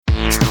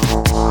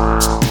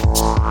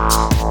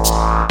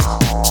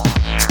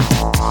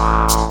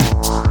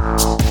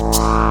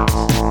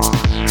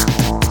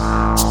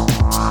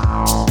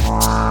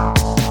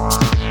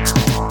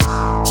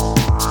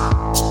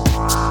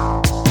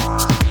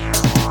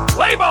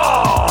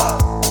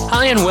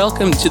and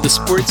welcome to the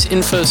Sports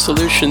Info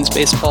Solutions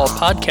Baseball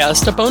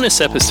Podcast, a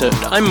bonus episode.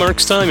 I'm Mark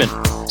Simon.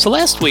 So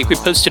last week we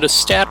posted a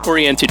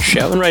stat-oriented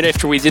show, and right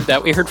after we did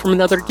that we heard from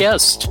another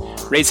guest,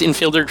 Rays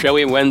infielder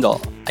Joey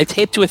Wendle. I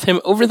taped with him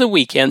over the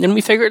weekend, and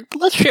we figured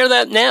let's share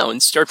that now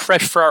and start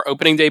fresh for our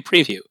opening day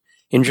preview.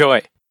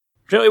 Enjoy.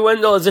 Joey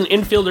Wendle is an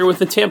infielder with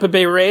the Tampa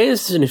Bay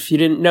Rays, and if you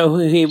didn't know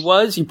who he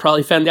was, you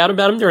probably found out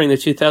about him during the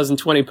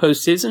 2020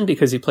 postseason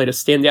because he played a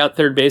standout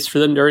third base for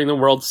them during the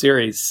World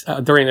Series,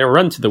 during their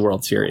run to the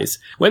World Series.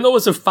 Wendle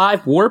was a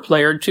 5 WAR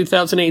player in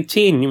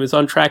 2018. He was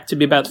on track to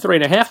be about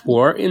 3.5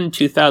 WAR in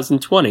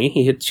 2020.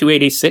 He hit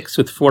 .286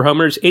 with 4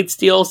 homers, 8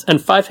 steals,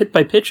 and 5 hit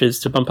by pitches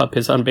to bump up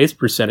his on-base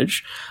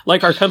percentage.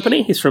 Like our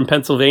company, he's from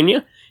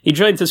Pennsylvania. He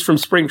joins us from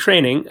spring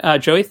training.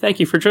 Joey, thank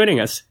you for joining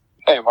us.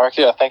 Hey, Mark.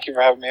 Yeah, thank you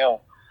for having me on.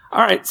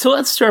 All right, so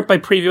let's start by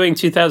previewing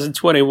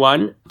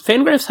 2021.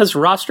 Fangraphs has a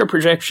roster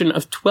projection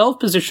of 12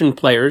 position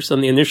players on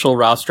the initial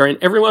roster, and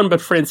everyone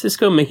but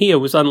Francisco Mejia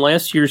was on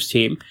last year's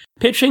team.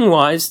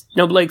 Pitching-wise,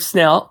 no Blake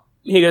Snell.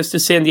 He goes to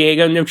San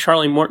Diego. No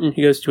Charlie Morton.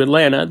 He goes to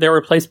Atlanta. They're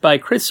replaced by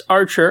Chris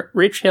Archer,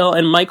 Rich Hill,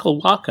 and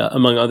Michael Wacha,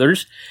 among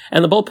others.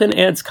 And the bullpen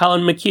adds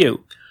Colin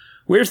McHugh.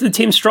 Where's the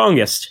team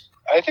strongest?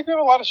 I think we have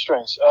a lot of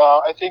strengths.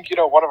 I think,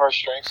 one of our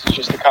strengths is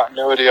just the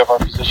continuity of our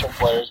position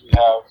players. We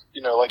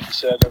have, like you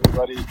said,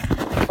 everybody,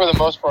 for the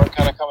most part,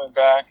 kind of coming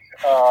back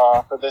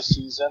for this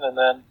season. And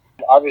then,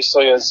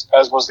 obviously, as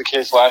was the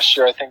case last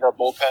year, I think our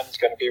bullpen is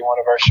going to be one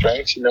of our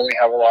strengths. And then we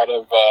have a lot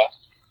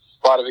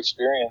of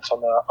experience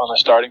on the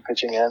starting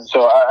pitching end.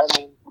 So,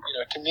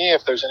 to me,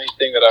 if there's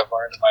anything that I've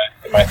learned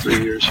in my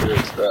 3 years here,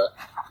 it's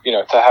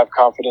to have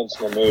confidence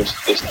in the moves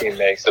that this team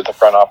makes, that the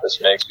front office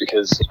makes,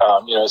 because,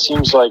 it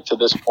seems like to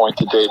this point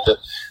to date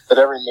that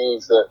every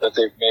move that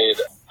they've made,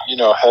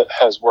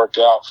 has worked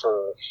out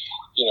for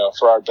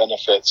our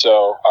benefit.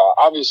 So,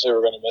 obviously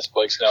we're going to miss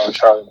Blake Snell and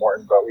Charlie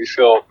Morton, but we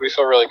feel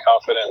really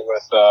confident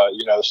with,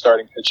 the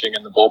starting pitching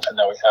and the bullpen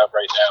that we have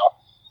right now.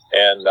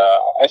 And,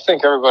 I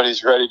think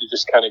everybody's ready to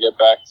just kind of get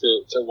back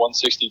to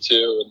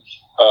 162 and,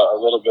 a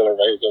little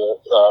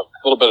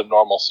bit of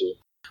normalcy.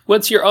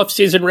 What's your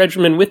off-season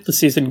regimen with the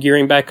season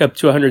gearing back up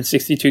to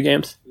 162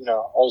 games?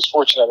 I was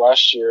fortunate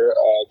last year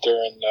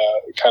during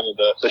kind of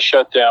the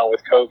shutdown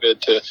with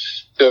COVID to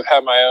have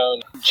had my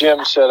own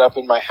gym set up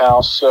in my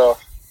house. So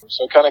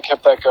kind of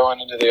kept that going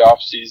into the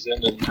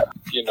off-season and,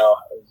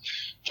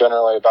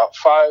 generally about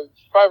 5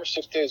 or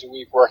 6 days a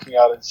week working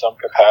out in some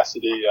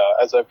capacity.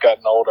 As I've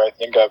gotten older, I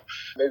think I've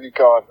maybe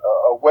gone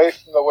away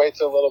from the weights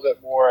a little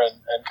bit more and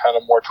kind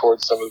of more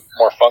towards some of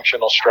more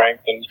functional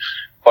strength and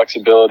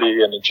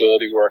flexibility and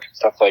agility work and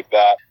stuff like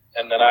that.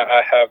 And then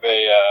I have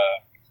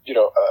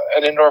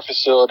an indoor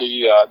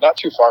facility not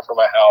too far from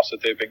my house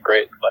that they've been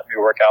great and let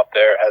me work out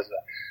there.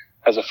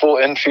 Has a full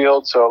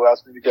infield, so it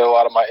allows me to get a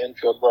lot of my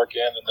infield work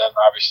in. And then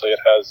obviously it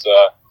has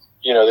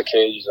the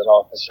cages and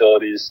all the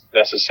facilities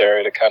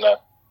necessary to kind of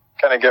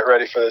get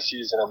ready for the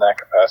season in that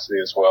capacity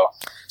as well.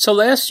 So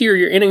last year,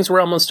 your innings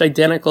were almost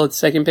identical at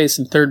second base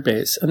and third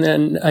base, and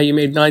then you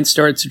made 9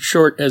 starts at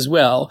short as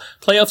well.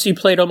 Playoffs, you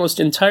played almost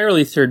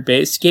entirely third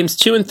base. Games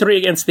 2 and 3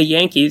 against the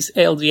Yankees,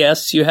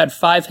 ALDS, you had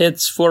 5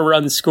 hits, 4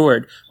 runs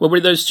scored. What were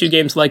those 2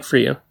 games like for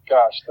you?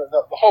 Gosh,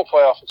 the whole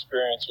playoff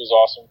experience was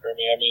awesome for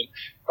me. I mean,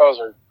 those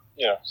are,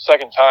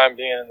 second time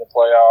being in the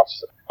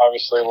playoffs.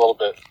 Obviously a little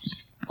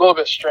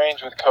bit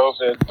strange with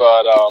COVID,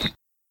 but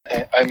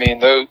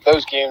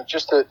those games,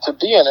 just to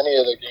be in any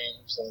of the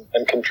games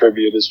and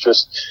contribute is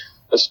just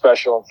as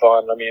special and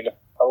fun. I mean,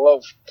 I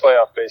love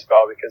playoff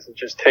baseball because it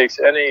just takes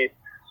any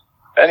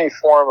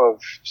form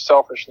of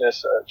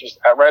selfishness just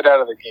right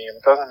out of the game.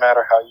 It doesn't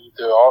matter how you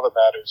do. All that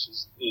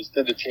matters is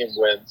did the team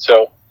win?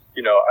 So,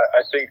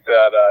 I think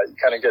that you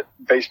kind of get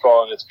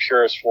baseball in its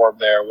purest form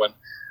there when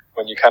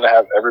you kind of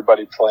have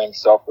everybody playing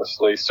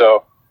selflessly.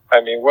 So,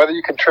 whether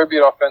you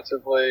contribute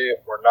offensively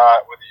or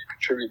not, whether you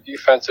contribute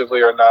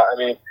defensively or not,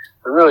 it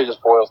really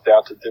just boils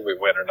down to did we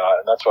win or not,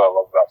 and that's what I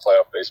love about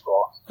playoff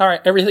baseball. All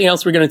right, everything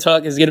else we're going to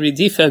talk is going to be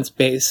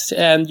defense-based,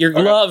 and your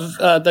glove,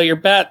 though your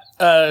bat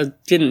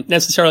didn't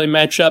necessarily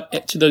match up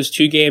to those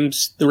 2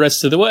 games the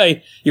rest of the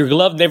way, your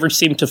glove never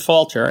seemed to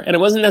falter, and it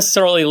wasn't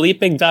necessarily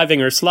leaping,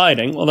 diving, or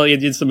sliding, although you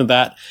did some of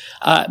that.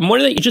 More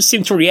than that, you just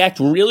seemed to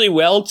react really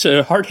well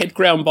to hard-hit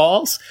ground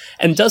balls,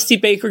 and Dusty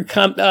Baker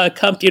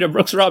comped you to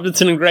Brooks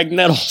Robinson and Greg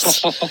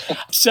Nettles.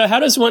 So how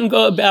does one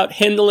go about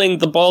handling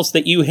the balls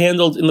that you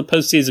handled in the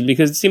postseason?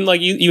 Because it seemed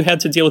like you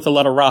had to deal with a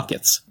lot of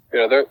rockets.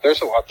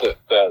 There's a lot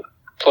that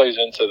plays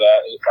into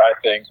that, I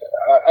think.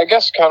 I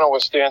guess kind of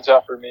what stands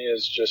out for me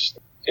is just,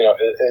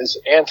 is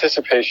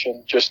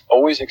anticipation, just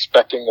always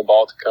expecting the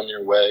ball to come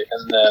your way,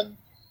 and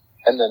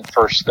then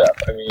first step.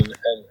 And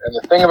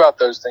the thing about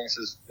those things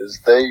is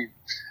they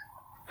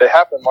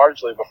happen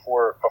largely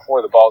before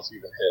the ball's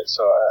even hit.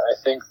 So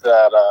I think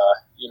that,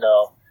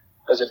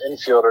 as an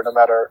infielder, no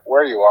matter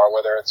where you are,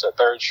 whether it's at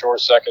third,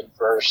 short, second,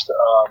 first,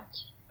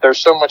 there's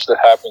so much that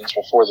happens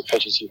before the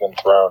pitch is even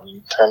thrown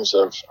in terms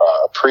of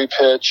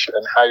pre-pitch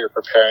and how you're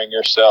preparing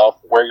yourself,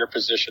 where you're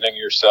positioning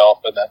yourself,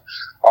 and then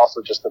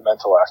also just the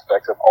mental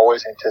aspect of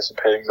always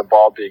anticipating the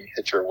ball being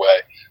hit your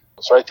way.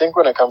 So I think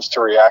when it comes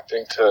to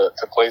reacting to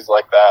plays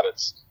like that,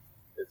 it's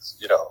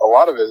a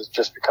lot of it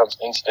just becomes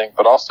instinct,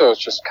 but also it's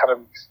just kind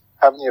of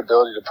having the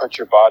ability to put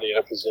your body in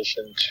a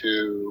position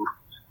to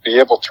be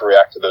able to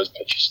react to those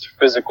pitches, to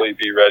physically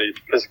be ready,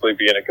 to physically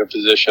be in a good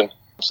position,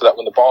 so that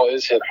when the ball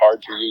is hit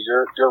hard to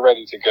you, you're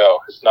ready to go.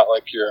 It's not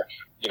like you're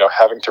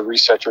having to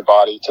reset your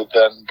body to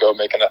then go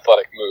make an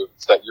athletic move.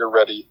 It's that you're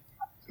ready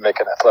to make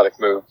an athletic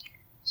move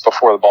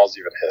before the ball's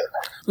even hit.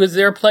 Was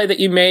there a play that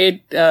you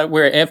made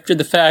where after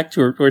the fact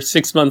or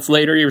 6 months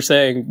later you were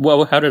saying,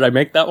 whoa, how did I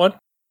make that one?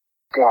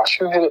 Gosh,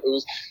 who hit it? It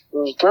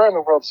was during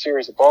the World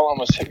Series. The ball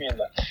almost hit me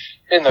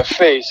in the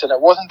face, and it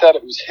wasn't that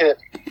it was hit,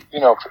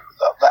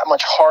 that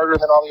much harder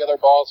than all the other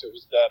balls. It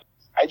was that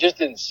I just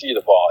didn't see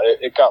the ball.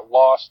 It got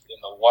lost in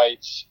the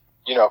lights,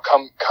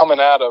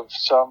 coming out of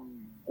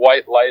some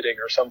white lighting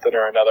or something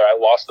or another. I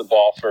lost the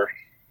ball for,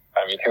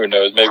 who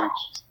knows, maybe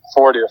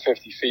 40 or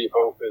 50 feet.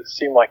 But it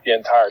seemed like the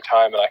entire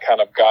time, and I kind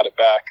of got it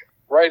back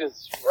right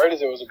as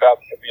it was about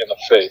to hit me in the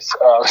face.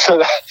 So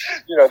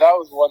that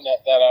was one that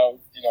I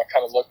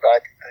kind of look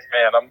back.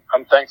 Man,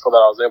 I'm thankful that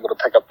I was able to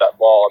pick up that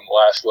ball in the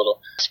last little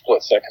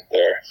split second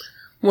there.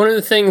 One of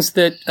the things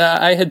that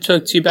I had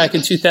talked to back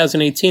in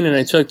 2018, and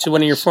I talked to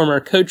one of your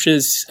former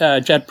coaches,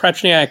 Jed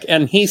Prechniak,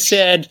 and he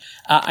said,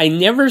 I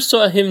never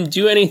saw him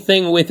do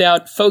anything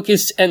without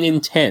focus and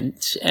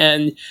intent.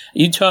 And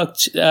you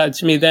talked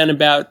to me then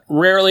about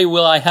rarely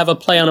will I have a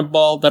play on a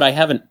ball that I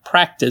haven't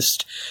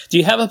practiced. Do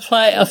you have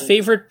a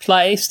favorite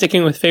play,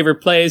 sticking with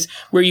favorite plays,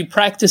 where you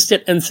practiced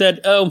it and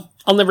said, oh,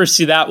 I'll never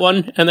see that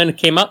one, and then it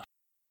came up?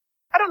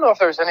 I don't know if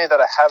there's any that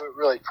I haven't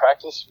really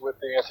practiced with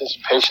the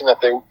anticipation that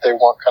they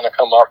won't kind of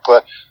come up,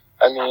 but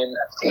I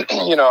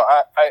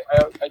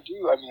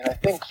do. I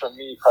think for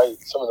me, probably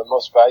some of the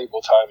most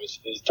valuable time is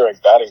during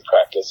batting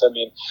practice.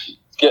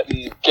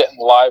 Getting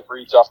live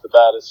reads off the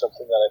bat is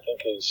something that I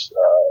think is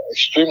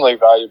extremely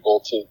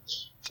valuable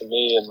to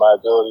me and my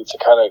ability to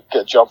kind of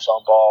get jumps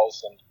on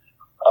balls. And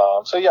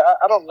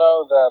I don't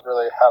know that I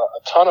really had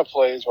a ton of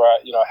plays where I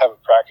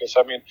haven't practiced.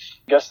 I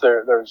guess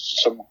there's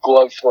some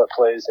glove foot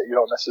plays that you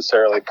don't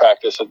necessarily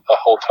practice a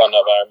whole ton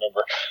of. I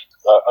remember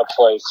a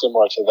play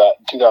similar to that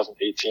in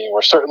 2018,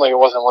 where certainly it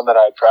wasn't one that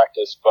I had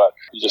practiced, but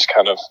you just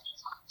kind of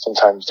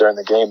sometimes during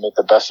the game make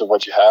the best of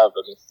what you have,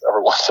 and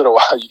every once in a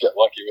while you get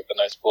lucky with a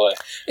nice play.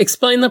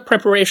 Explain the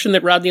preparation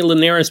that Rodney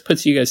Linares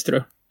puts you guys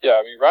through.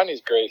 Yeah,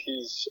 Rodney's great.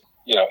 He's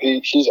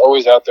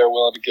always out there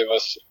willing to give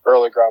us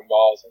early ground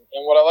balls.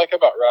 And what I like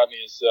about Rodney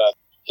is that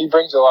he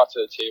brings a lot to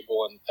the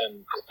table.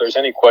 And if there's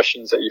any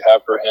questions that you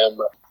have for him,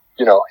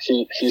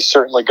 he's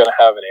certainly going to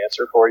have an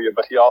answer for you.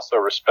 But he also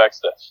respects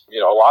that,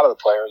 a lot of the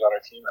players on our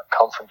team have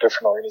come from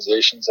different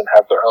organizations and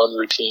have their own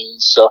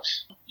routines. So,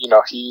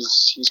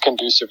 he's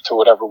conducive to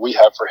whatever we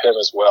have for him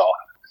as well.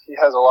 He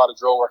has a lot of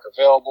drill work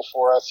available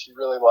for us. He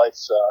really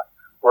likes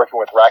working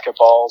with racket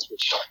balls,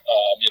 which,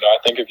 I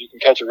think if you can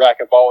catch a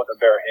racket ball with a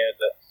bare hand,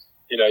 that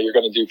you're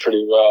going to do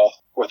pretty well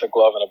with a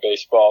glove and a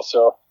baseball.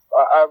 So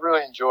I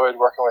really enjoyed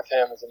working with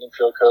him as an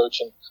infield coach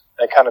and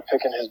kind of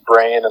picking his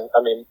brain.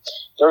 And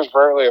there's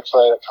rarely a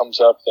play that comes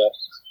up that,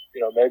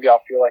 maybe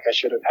I'll feel like I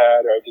should have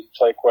had, or I didn't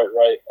play quite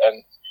right.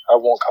 And I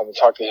won't come and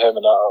talk to him,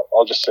 and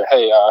I'll just say,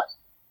 hey,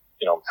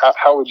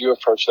 how would you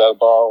approach that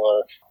ball?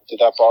 Or did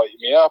that ball eat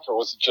me up? Or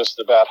was it just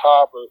a bad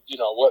hop? Or,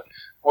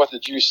 what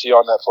did you see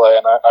on that play?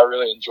 And I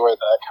really enjoy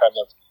that kind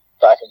of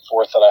back and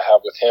forth that I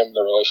have with him,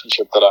 the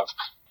relationship that I've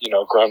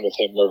grown with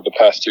him over the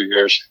past 2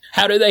 years.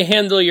 How do they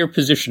handle your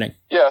positioning?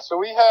 Yeah, so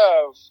we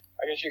have,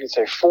 I guess you could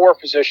say, 4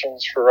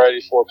 positions for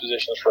righties, 4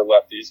 positions for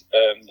lefties.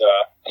 And,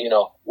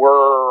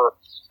 we're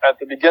at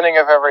the beginning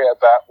of every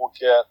at-bat, we'll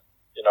get,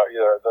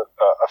 either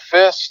a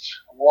fist,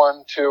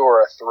 1, 2,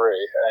 or a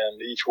 3.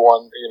 And each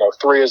one,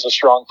 3 is a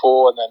strong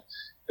pull. And then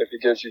if he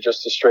gives you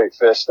just a straight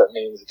fist, that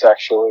means it's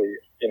actually,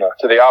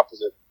 to the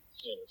opposite,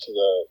 to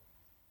the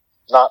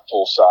not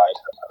full side,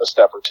 a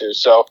step or two.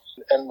 So,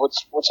 and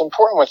what's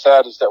important with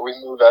that is that we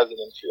move as an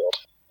infield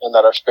and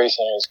that our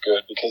spacing is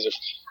good, because if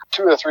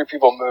 2 or 3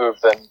 people move,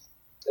 then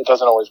it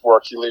doesn't always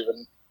work. You leave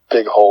in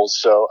big holes.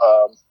 So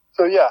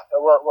yeah,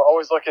 we're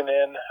always looking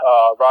in.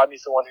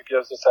 Rodney's the one who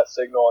gives us that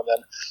signal, and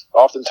then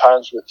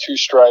oftentimes with 2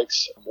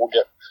 strikes, we'll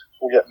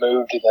get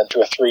moved, and then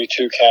to a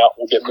 3-2 count,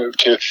 we'll get moved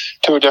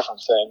to a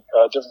different thing,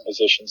 different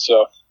position.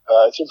 So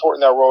it's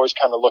important that we're always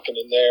kind of looking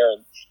in there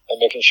and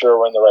making sure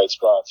we're in the right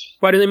spots.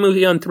 Why do they move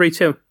you on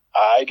 3-2?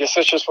 I guess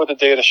that's just what the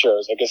data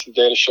shows. I guess the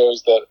data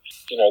shows that,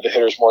 the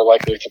hitter's more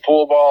likely to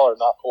pull the ball or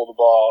not pull the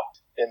ball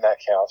in that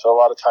count. So a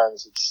lot of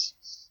times it's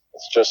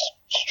just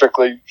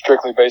strictly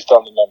based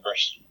on the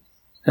numbers.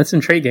 That's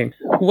intriguing.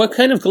 What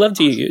kind of glove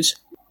do you use?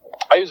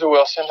 I use a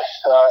Wilson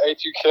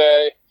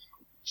A2K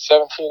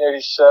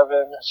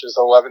 1787, which is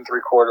 11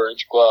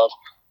 3/4-inch glove,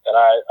 and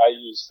I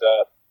use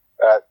that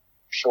at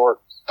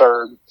short,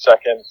 third,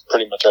 second,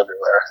 pretty much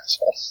everywhere.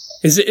 So.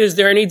 Is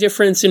there any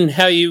difference in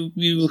how you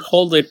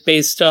hold it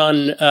based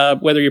on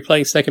whether you're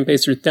playing second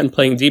base or then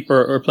playing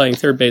deeper, or playing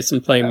third base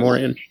and playing more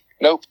in?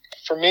 Nope.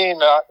 For me,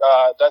 not.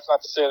 That's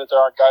not to say that there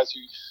aren't guys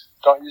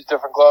don't use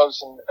different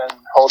gloves and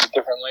hold it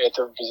differently at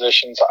different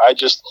positions. I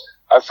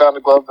found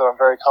a glove that I'm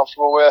very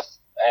comfortable with,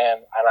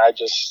 and I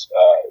just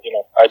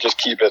I just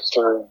keep it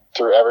through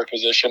every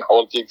position,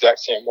 hold it the exact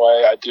same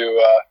way. I do.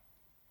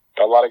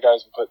 A lot of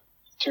guys will put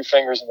 2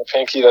 fingers in the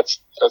pinky. That's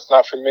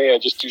not for me. I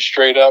just do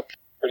straight up,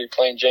 pretty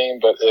plain Jane,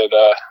 but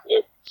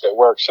it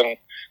works, and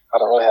I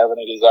don't really have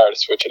any desire to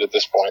switch it at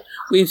this point.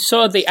 We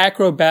saw the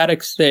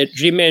acrobatics that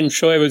Ji-Man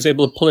Choi was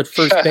able to pull at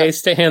first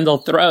base to handle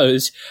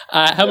throws.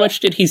 How much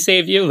did he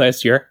save you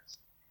last year?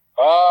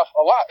 A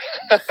lot.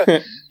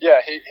 Yeah,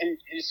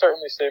 he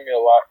certainly saved me a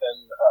lot.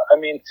 And I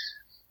mean,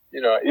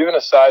 even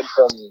aside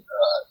from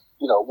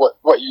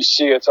what you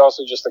see, it's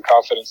also just the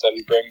confidence that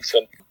he brings,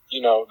 and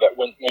that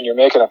when you're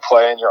making a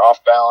play and you're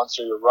off balance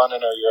or you're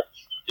running or you're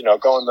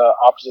going the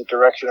opposite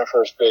direction at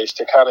first base,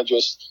 to kind of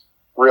just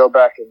reel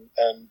back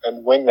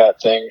and wing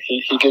that thing.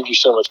 He gives you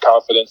so much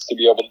confidence to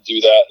be able to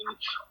do that, and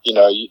you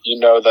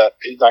know that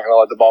he's not going to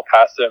let the ball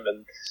pass him,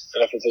 and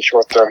if it's a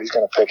short throw, he's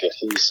going to pick it.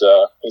 He's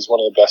one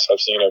of the best I've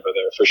seen over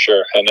there for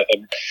sure, and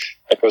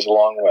that goes a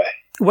long way.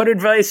 What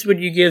advice would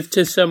you give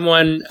to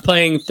someone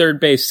playing third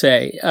base,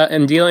 say,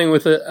 and dealing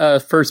with a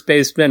first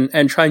baseman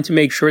and trying to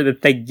make sure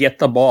that they get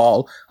the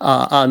ball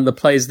on the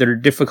plays that are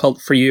difficult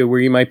for you,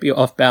 where you might be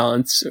off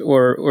balance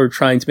or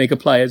trying to make a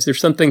play? Is there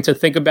something to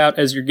think about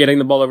as you're getting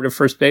the ball over to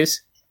first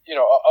base?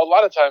 A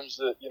lot of times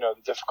the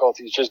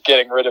difficulty is just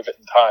getting rid of it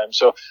in time.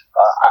 So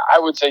I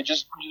would say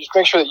just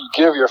make sure that you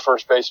give your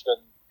first baseman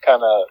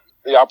kind of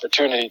the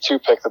opportunity to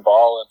pick the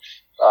ball. And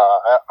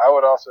I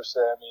would also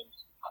say,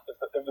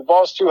 if the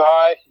ball's too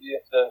high,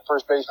 the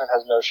first baseman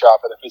has no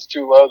shot. But if it's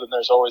too low, then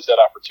there's always that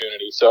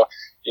opportunity. So,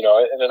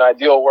 in an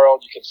ideal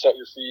world, you can set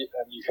your feet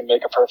and you can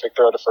make a perfect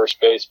throw to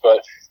first base.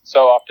 But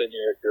so often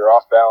you're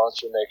off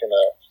balance. You're making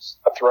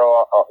a throw,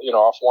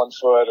 off one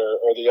foot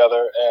or the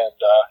other, and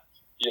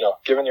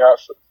giving your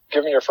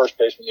first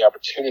baseman the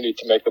opportunity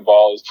to make the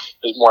ball is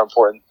more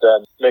important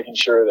than making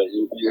sure that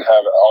you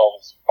have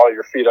all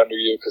your feet under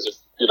you. Because if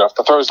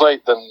the throw's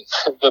late, then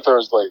the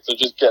throw's late. So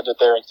just getting it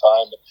there in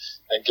time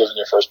and giving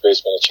your first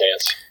baseman a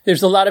chance.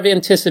 There's a lot of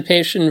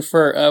anticipation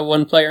for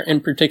one player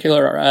in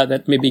particular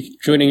that may be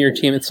joining your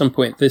team at some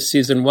point this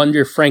season,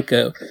 Wander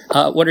Franco.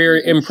 What are your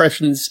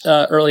impressions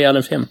early on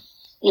of him?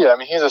 Yeah,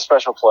 he's a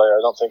special player.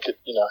 I don't think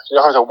you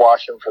don't have to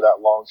watch him for that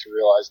long to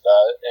realize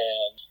that.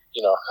 And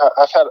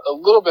I've had a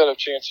little bit of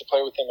chance to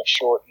play with him at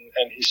short,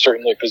 and he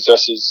certainly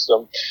possesses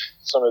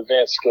some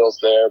advanced skills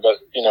there. But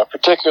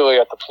particularly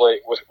at the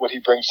plate, with what he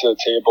brings to the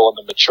table and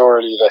the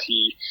maturity that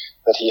he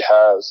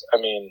has.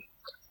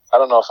 I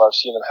don't know if I've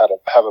seen him have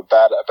a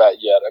bad at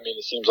bat yet.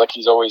 It seems like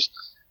he's always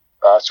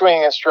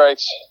swinging at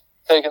strikes,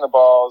 taking the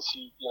balls.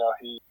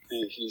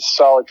 He's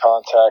solid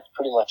contact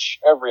pretty much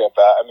every at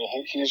bat.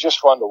 He's just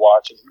fun to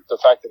watch, and the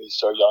fact that he's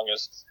so young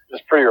is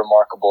pretty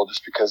remarkable,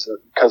 just because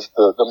of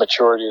the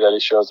maturity that he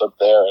shows up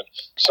there. And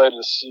excited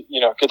to see,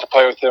 get to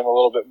play with him a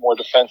little bit more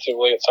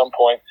defensively at some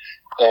point,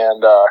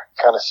 and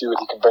kind of see what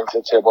he can bring to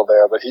the table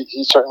there. But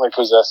he certainly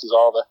possesses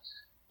all the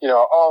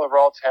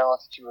raw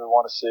talent that you would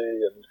want to see,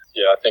 and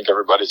I think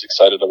everybody's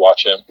excited to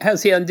watch him.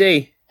 How's he on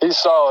D? He's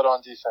solid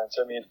on defense.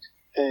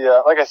 He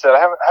like I said,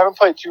 I haven't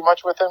played too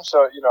much with him,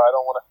 so I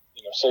don't want to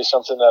say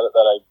something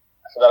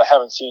that I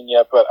haven't seen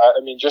yet. But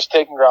just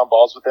taking ground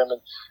balls with him,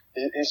 and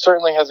he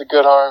certainly has a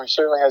good arm. He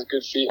certainly has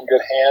good feet and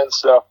good hands.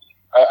 So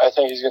I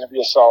think he's going to be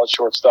a solid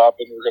shortstop,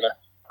 and we're going to,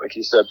 like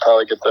he said,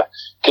 probably get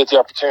the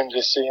opportunity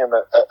to see him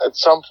at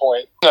some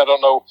point. I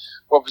don't know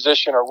what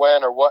position or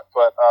when or what,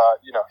 but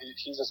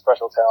he's a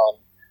special talent,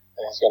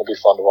 and he's going to be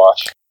fun to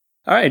watch.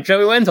 All right,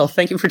 Joey Wendle,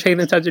 thank you for taking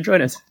the time to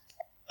join us.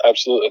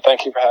 Absolutely.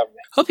 Thank you for having me.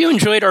 Hope you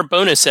enjoyed our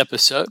bonus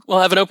episode. We'll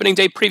have an opening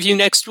day preview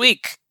next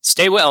week.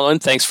 Stay well,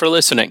 and thanks for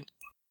listening.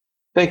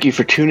 Thank you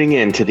for tuning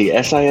in to the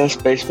SIS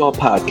Baseball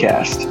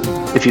Podcast.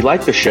 If you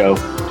like the show,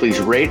 please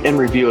rate and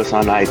review us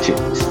on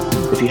iTunes.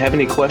 If you have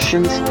any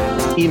questions,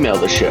 email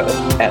the show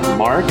at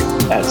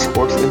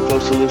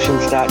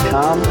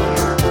mark@sportsinfosolutions.com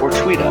or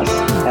tweet us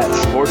at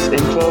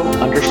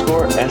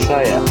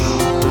sportsinfo_SIS.